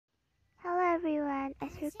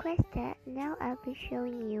requested, now I'll be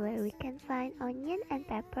showing you where we can find onion and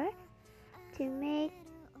pepper to make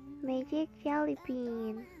magic jelly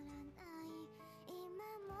bean.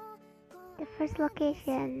 The first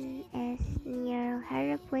location is near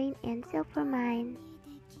airplane and silver mine.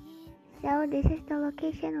 So this is the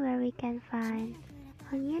location where we can find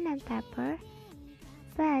onion and pepper.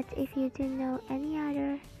 But if you do know any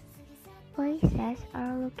other places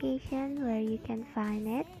or location where you can find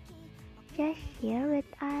it, just share with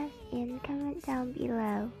us in comment down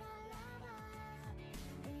below.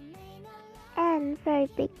 And very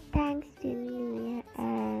big thanks to Nia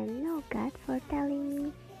and Nogat for telling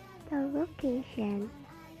me the location.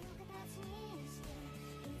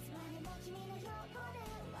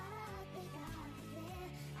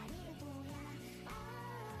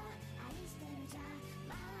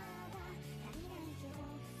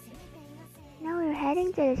 Now we're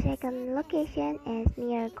heading to the second location is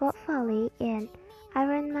near Gold Valley in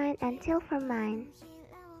Iron Mine and Silver Mine.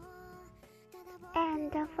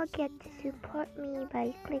 And don't forget to support me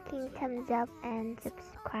by clicking thumbs up and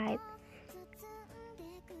subscribe.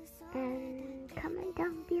 And comment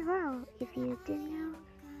down below if you do know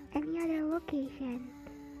any other location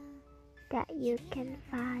that you can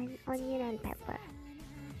find onion and pepper.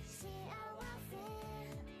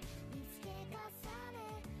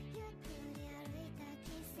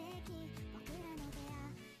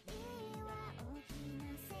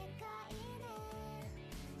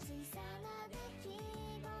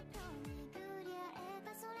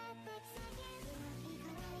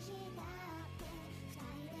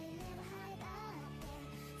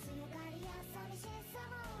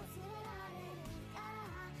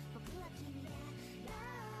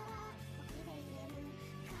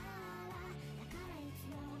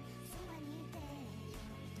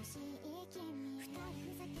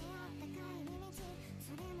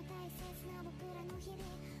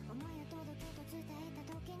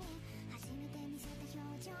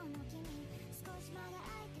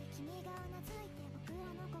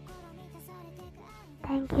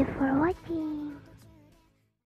 Thank you for watching.